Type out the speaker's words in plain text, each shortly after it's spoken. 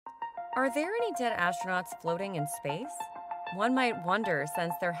Are there any dead astronauts floating in space? One might wonder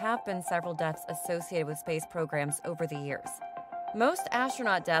since there have been several deaths associated with space programs over the years. Most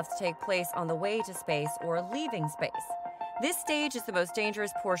astronaut deaths take place on the way to space or leaving space. This stage is the most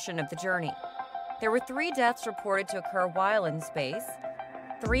dangerous portion of the journey. There were 3 deaths reported to occur while in space.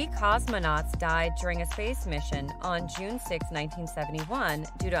 3 cosmonauts died during a space mission on June 6, 1971,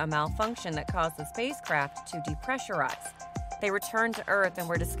 due to a malfunction that caused the spacecraft to depressurize. They returned to Earth and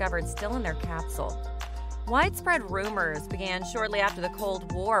were discovered still in their capsule. Widespread rumors began shortly after the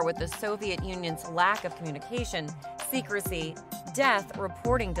Cold War with the Soviet Union's lack of communication, secrecy, death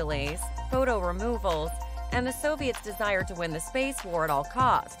reporting delays, photo removals, and the Soviets' desire to win the space war at all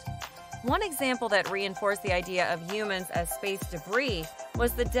cost. One example that reinforced the idea of humans as space debris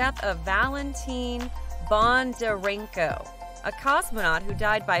was the death of Valentin Bondarenko, a cosmonaut who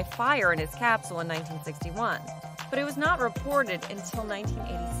died by fire in his capsule in 1961, but it was not reported until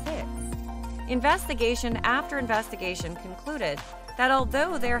 1986. Investigation after investigation concluded that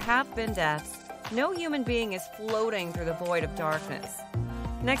although there have been deaths, no human being is floating through the void of darkness.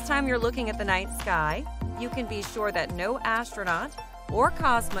 Next time you're looking at the night sky, you can be sure that no astronaut or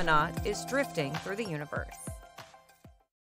cosmonaut is drifting through the universe.